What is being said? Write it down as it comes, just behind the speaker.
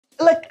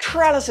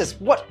Electrolysis,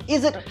 what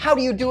is it, how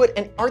do you do it,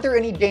 and are there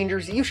any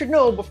dangers you should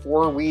know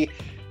before we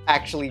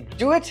actually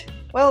do it?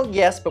 Well,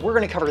 yes, but we're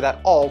going to cover that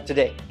all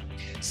today.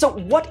 So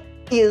what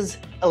is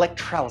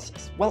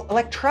electrolysis? Well,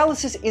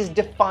 electrolysis is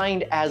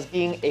defined as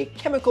being a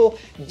chemical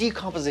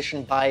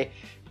decomposition by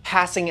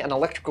passing an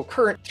electrical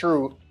current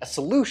through a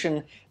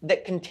solution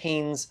that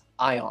contains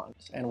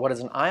ions. And what is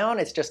an ion?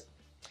 It's just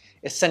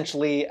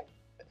essentially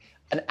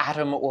an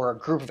atom or a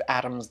group of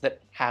atoms that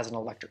has an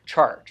electric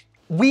charge.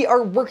 We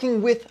are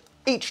working with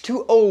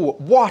H2O,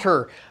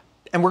 water,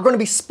 and we're going to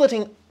be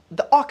splitting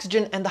the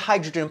oxygen and the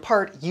hydrogen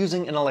apart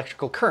using an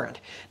electrical current.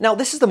 Now,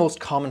 this is the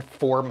most common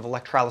form of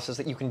electrolysis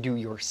that you can do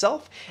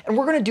yourself, and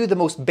we're going to do the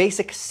most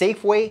basic,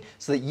 safe way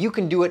so that you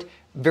can do it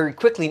very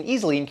quickly and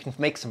easily and can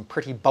make some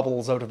pretty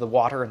bubbles out of the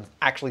water and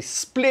actually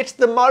split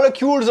the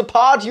molecules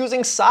apart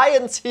using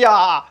science,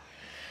 yeah!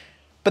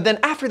 But then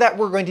after that,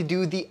 we're going to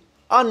do the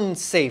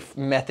unsafe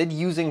method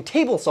using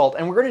table salt,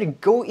 and we're going to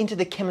go into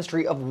the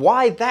chemistry of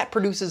why that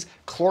produces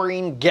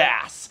chlorine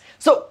gas.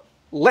 So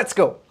let's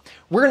go.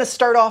 We're going to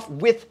start off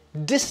with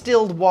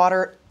distilled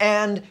water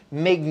and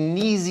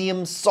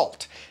magnesium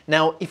salt.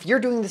 Now, if you're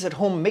doing this at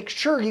home, make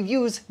sure you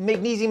use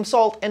magnesium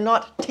salt and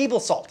not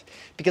table salt.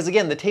 Because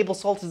again, the table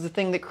salt is the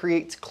thing that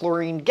creates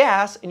chlorine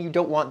gas, and you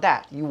don't want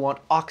that. You want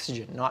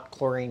oxygen, not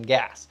chlorine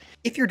gas.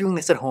 If you're doing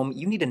this at home,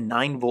 you need a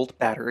 9-volt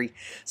battery,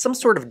 some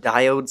sort of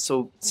diode,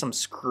 so some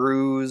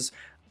screws,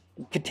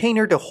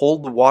 container to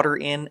hold the water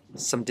in,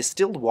 some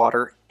distilled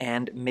water,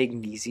 and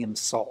magnesium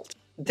salt.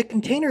 The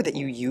container that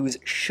you use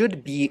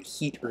should be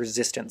heat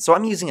resistant. So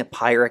I'm using a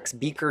Pyrex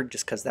beaker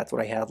just because that's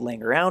what I have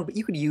laying around, but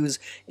you could use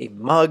a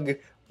mug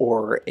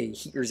or a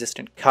heat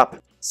resistant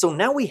cup. So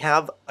now we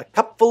have a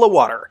cup full of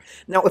water.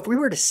 Now if we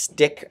were to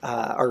stick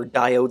our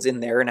diodes in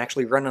there and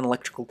actually run an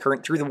electrical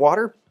current through the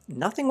water,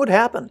 nothing would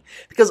happen,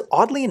 because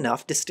oddly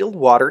enough, distilled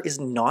water is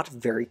not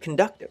very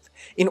conductive.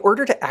 In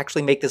order to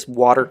actually make this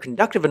water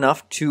conductive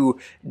enough to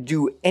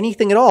do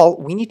anything at all,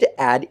 we need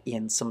to add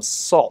in some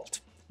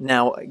salt.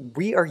 Now,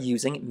 we are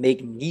using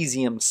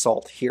magnesium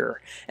salt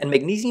here, and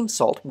magnesium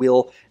salt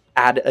will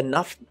add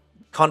enough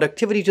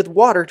conductivity to the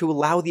water to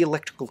allow the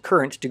electrical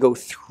current to go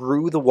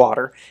through the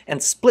water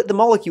and split the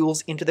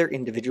molecules into their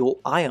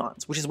individual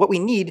ions, which is what we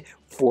need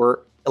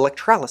for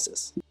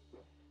electrolysis.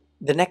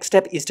 The next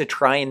step is to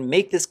try and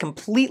make this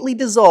completely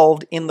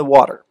dissolved in the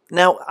water.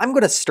 Now, I'm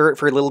going to stir it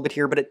for a little bit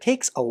here, but it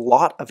takes a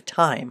lot of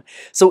time.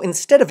 So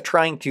instead of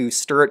trying to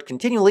stir it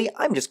continually,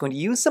 I'm just going to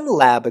use some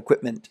lab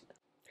equipment.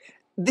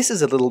 This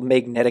is a little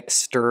magnetic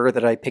stirrer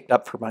that I picked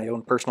up for my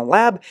own personal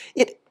lab.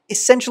 It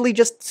essentially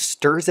just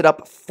stirs it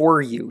up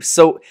for you.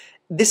 So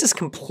this is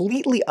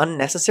completely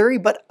unnecessary,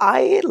 but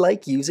I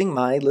like using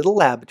my little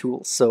lab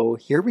tools. So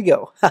here we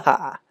go.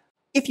 Haha.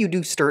 If you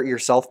do stir it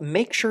yourself,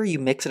 make sure you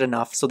mix it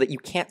enough so that you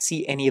can't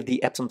see any of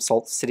the Epsom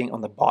salts sitting on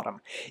the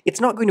bottom.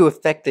 It's not going to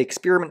affect the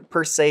experiment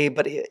per se,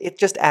 but it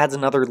just adds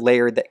another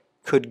layer that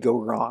could go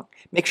wrong.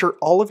 Make sure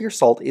all of your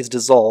salt is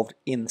dissolved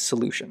in the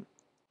solution.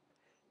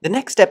 The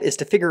next step is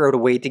to figure out a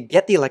way to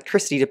get the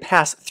electricity to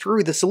pass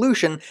through the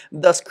solution,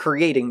 thus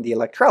creating the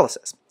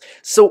electrolysis.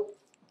 So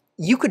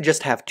you could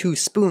just have 2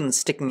 spoons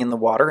sticking in the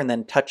water and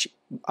then touch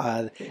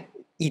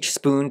each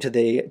spoon to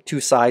the 2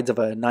 sides of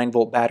a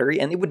 9-volt battery,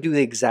 and it would do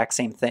the exact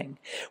same thing.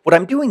 What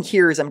I'm doing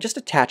here is I'm just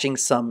attaching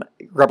some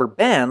rubber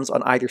bands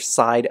on either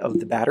side of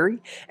the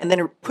battery, and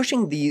then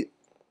pushing the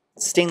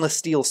stainless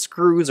steel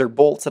screws or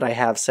bolts that I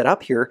have set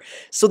up here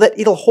so that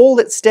it'll hold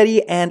it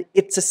steady, and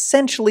it's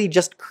essentially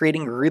just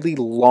creating really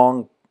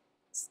long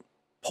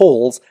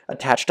poles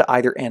attached to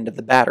either end of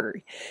the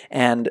battery.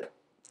 And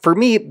for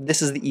me,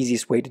 this is the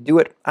easiest way to do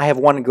it. I have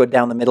one go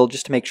down the middle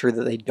just to make sure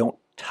that they don't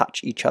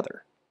touch each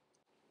other.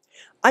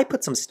 I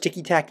put some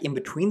sticky tack in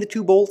between the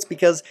 2 bolts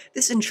because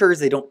this ensures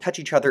they don't touch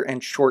each other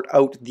and short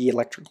out the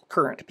electrical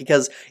current.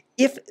 Because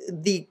if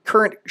the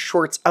current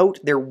shorts out,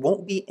 there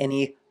won't be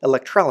any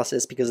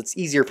electrolysis because it's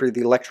easier for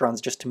the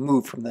electrons just to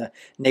move from the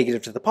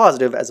negative to the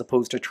positive as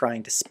opposed to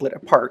trying to split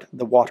apart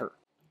the water.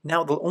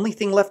 Now the only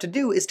thing left to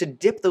do is to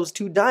dip those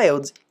 2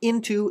 diodes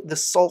into the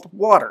salt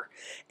water.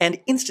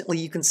 And instantly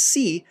you can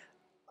see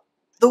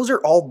those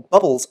are all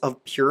bubbles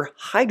of pure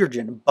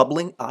hydrogen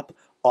bubbling up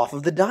off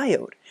of the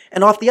diode.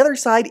 And off the other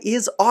side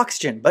is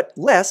oxygen, but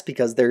less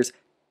because there's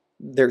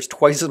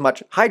twice as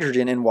much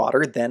hydrogen in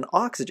water than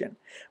oxygen.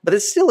 But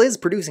it still is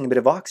producing a bit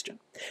of oxygen.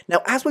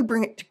 Now, as we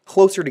bring it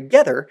closer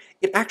together,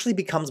 it actually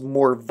becomes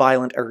more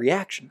violent a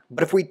reaction.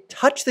 But if we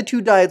touch the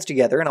 2 diodes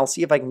together, and I'll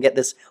see if I can get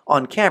this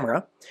on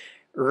camera,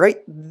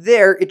 right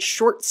there, it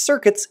short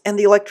circuits and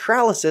the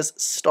electrolysis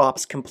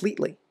stops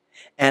completely.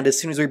 And as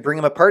soon as we bring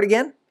them apart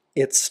again,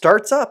 it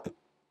starts up.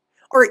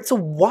 All right, so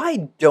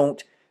why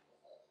don't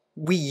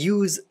we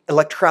use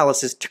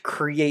electrolysis to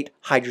create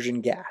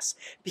hydrogen gas?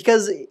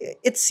 Because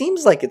it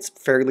seems like it's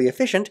fairly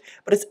efficient,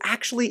 but it's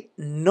actually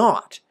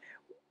not.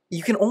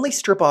 You can only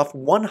strip off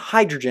 1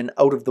 hydrogen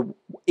out of the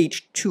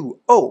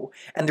H2O,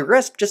 and the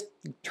rest just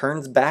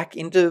turns back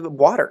into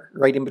water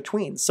right in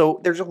between.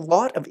 So there's a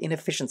lot of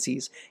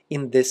inefficiencies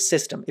in this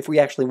system if we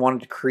actually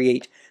wanted to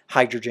create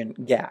hydrogen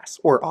gas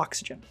or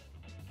oxygen.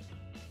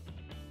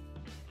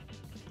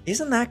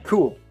 Isn't that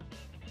cool?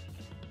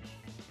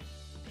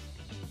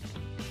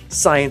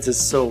 Science is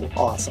so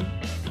awesome.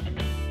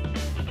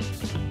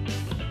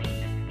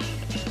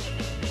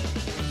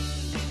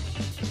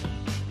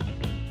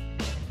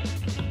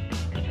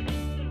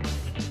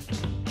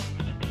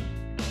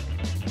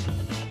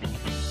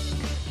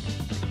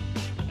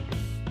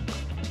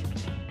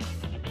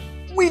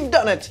 We've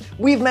done it!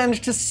 We've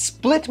managed to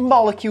split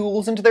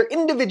molecules into their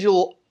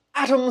individual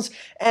atoms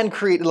and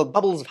create little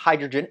bubbles of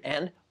hydrogen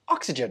and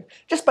oxygen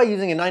just by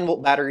using a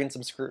 9-volt battery and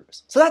some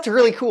screws. So that's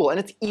really cool, and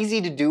it's easy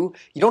to do.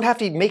 You don't have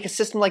to make a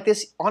system like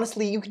this.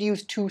 Honestly, you could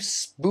use 2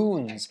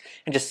 spoons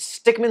and just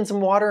stick them in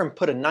some water and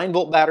put a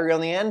 9-volt battery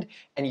on the end,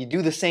 and you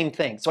do the same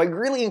thing. So I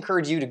really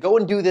encourage you to go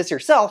and do this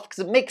yourself because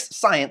it makes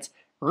science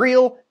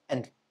real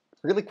and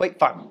really quite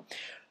fun.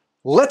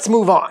 Let's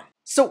move on.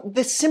 So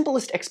the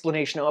simplest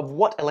explanation of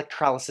what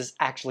electrolysis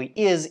actually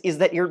is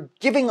that you're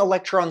giving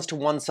electrons to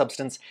one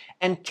substance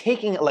and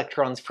taking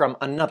electrons from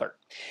another.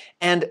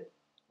 And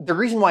the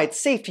reason why it's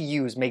safe to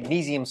use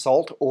magnesium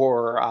salt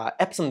or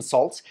epsom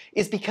salts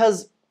is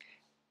because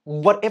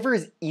whatever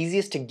is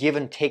easiest to give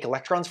and take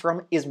electrons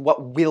from is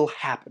what will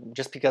happen,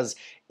 just because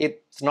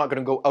it's not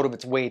going to go out of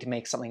its way to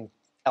make something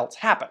else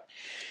happen.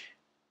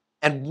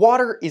 And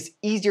water is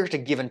easier to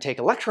give and take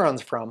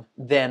electrons from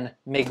than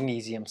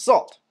magnesium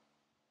salt.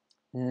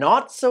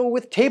 Not so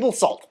with table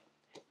salt.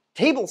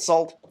 Table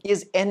salt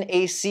is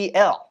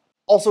NaCl,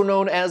 also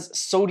known as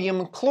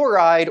sodium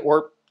chloride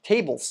or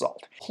table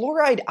salt.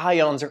 Chloride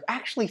ions are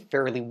actually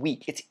fairly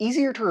weak. It's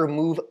easier to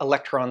remove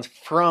electrons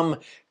from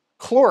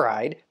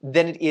chloride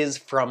than it is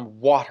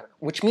from water,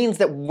 which means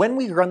that when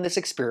we run this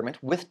experiment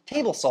with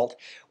table salt,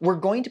 we're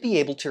going to be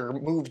able to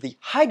remove the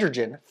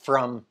hydrogen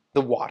from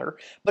the water,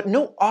 but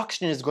no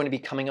oxygen is going to be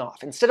coming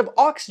off. Instead of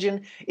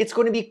oxygen, it's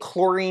going to be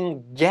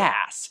chlorine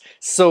gas.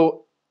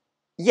 So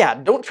yeah,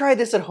 don't try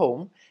this at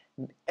home.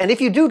 And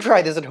if you do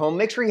try this at home,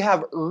 make sure you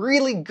have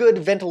really good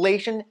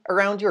ventilation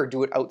around you, or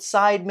do it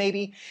outside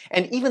maybe.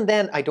 And even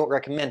then, I don't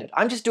recommend it.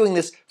 I'm just doing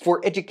this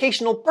for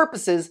educational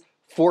purposes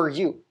for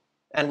you.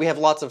 And we have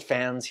lots of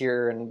fans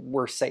here and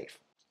we're safe.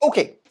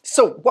 Okay,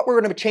 so what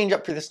we're going to change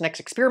up for this next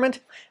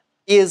experiment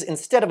is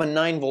instead of a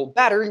 9-volt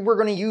battery, we're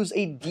going to use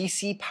a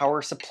DC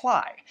power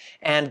supply.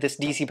 And this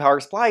DC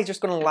power supply is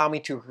just going to allow me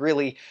to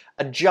really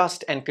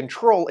adjust and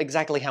control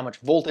exactly how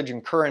much voltage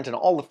and current and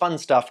all the fun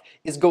stuff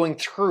is going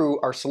through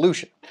our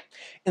solution.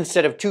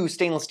 Instead of 2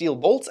 stainless steel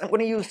bolts, I'm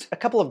going to use a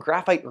couple of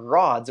graphite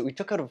rods that we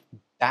took out of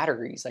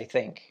batteries, I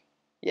think.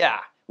 Yeah,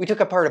 we took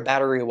apart a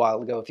battery a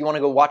while ago. If you want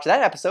to go watch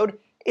that episode,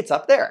 it's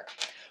up there.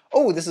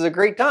 Oh, this is a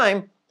great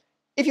time.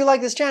 If you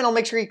like this channel,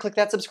 make sure you click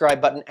that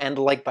subscribe button and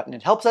the like button.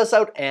 It helps us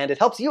out and it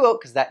helps you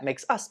out because that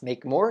makes us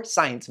make more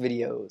science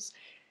videos.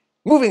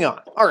 Moving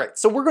on. All right,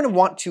 so we're going to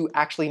want to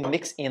actually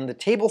mix in the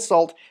table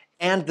salt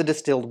and the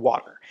distilled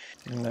water.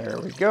 And there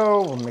we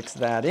go. We'll mix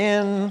that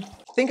in.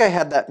 I think I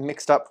had that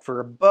mixed up for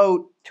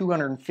about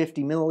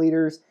 250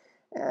 milliliters,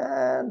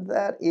 and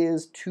that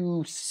is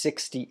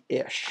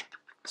 260-ish.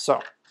 So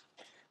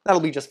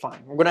that'll be just fine.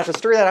 We're going to have to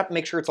stir that up and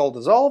make sure it's all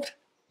dissolved.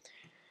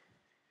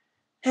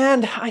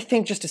 And I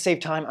think just to save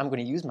time, I'm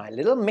going to use my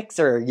little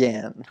mixer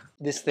again.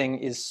 This thing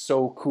is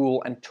so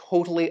cool and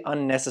totally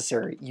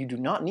unnecessary. You do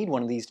not need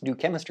one of these to do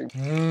chemistry.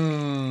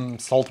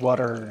 Salt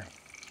water.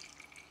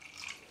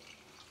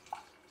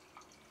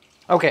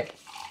 Okay,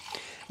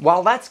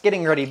 while that's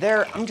getting ready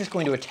there, I'm just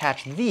going to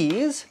attach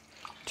these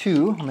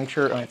to, make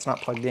sure it's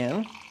not plugged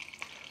in.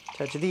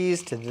 Attach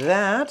these to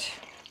that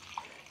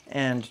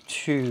and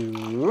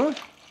to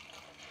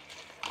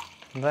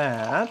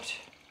that.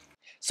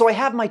 So I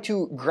have my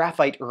 2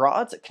 graphite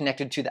rods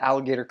connected to the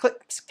alligator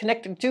clips,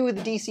 connected to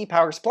the DC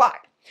power supply.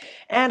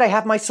 And I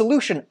have my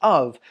solution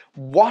of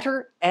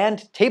water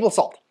and table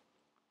salt.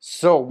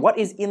 So what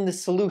is in the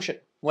solution?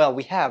 Well,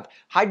 we have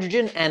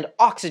hydrogen and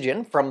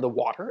oxygen from the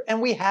water,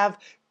 and we have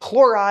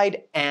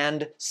chloride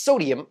and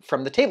sodium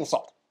from the table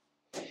salt.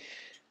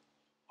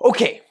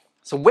 Okay,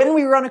 so when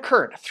we run a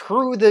current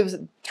through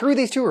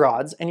these 2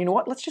 rods, and you know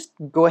what, let's just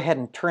go ahead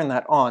and turn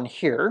that on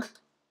here.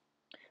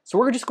 So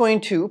we're just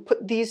going to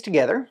put these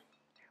together.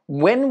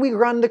 When we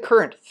run the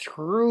current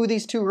through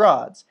these 2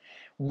 rods,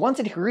 once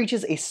it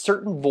reaches a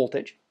certain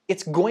voltage,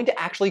 it's going to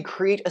actually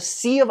create a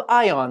sea of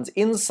ions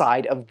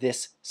inside of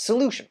this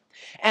solution.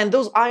 And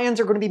those ions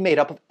are going to be made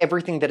up of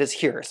everything that is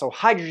here. So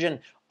hydrogen,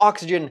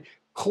 oxygen,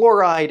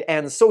 chloride,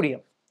 and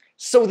sodium.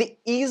 So the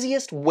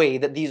easiest way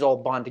that these all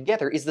bond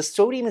together is the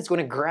sodium is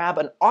going to grab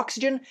an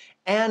oxygen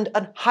and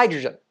a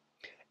hydrogen.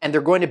 And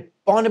they're going to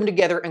bond them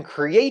together and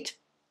create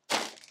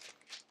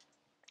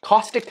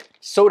caustic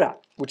soda,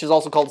 which is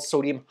also called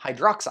sodium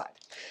hydroxide.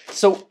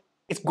 So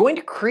it's going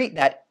to create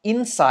that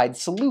inside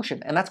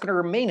solution, and that's going to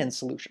remain in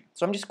solution.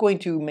 So I'm just going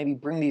to maybe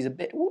bring these a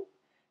bit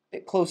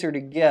closer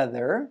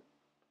together.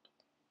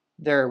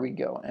 There we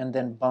go, and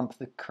then bump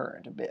the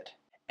current a bit.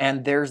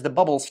 And there's the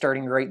bubble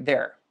starting right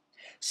there.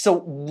 So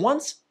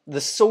once the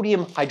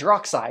sodium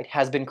hydroxide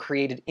has been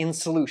created in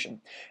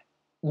solution,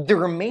 the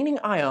remaining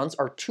ions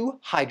are 2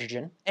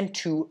 hydrogen and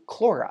 2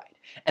 chloride,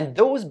 and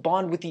those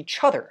bond with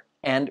each other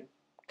and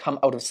come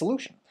out of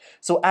solution.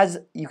 So as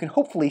you can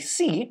hopefully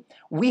see,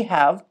 we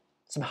have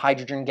some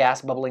hydrogen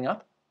gas bubbling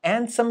up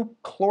and some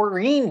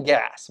chlorine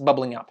gas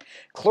bubbling up.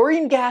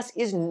 Chlorine gas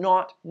is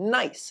not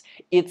nice.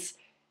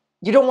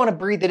 You don't want to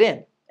breathe it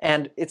in.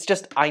 And it's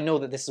just, I know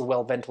that this is a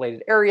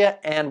well-ventilated area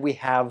and we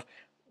have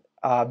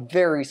a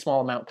very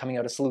small amount coming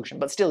out of solution.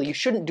 But still, you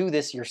shouldn't do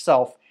this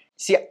yourself.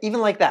 See, even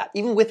like that,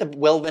 even with a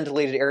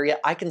well-ventilated area,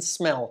 I can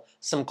smell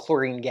some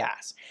chlorine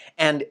gas.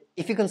 And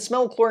if you can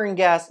smell chlorine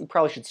gas, you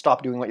probably should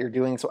stop doing what you're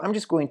doing. So I'm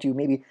just going to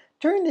maybe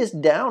turn this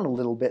down a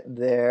little bit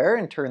there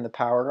and turn the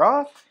power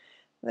off.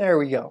 There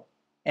we go.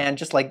 And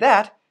just like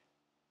that,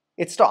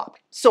 it stopped.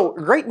 So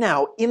right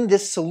now in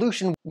this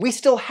solution, we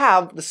still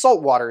have the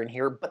salt water in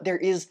here, but there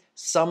is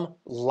some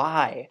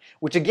lye,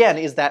 which again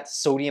is that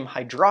sodium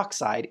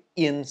hydroxide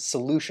in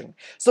solution.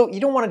 So you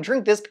don't want to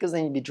drink this because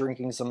then you'd be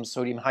drinking some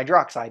sodium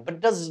hydroxide,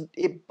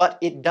 but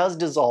it does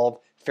dissolve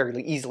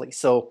fairly easily,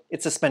 so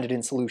it's suspended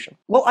in solution.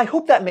 Well, I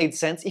hope that made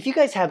sense. If you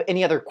guys have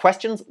any other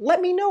questions,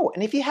 let me know.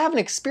 And if you have an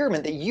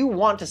experiment that you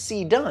want to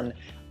see done,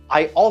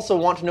 I also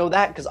want to know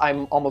that because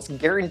I'm almost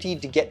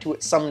guaranteed to get to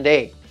it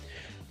someday.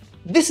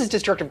 This is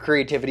Destructive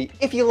Creativity.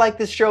 If you like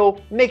this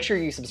show, make sure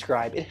you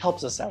subscribe. It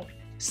helps us out.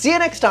 See you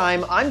next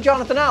time. I'm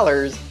Jonathan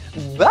Allers.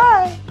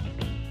 Bye!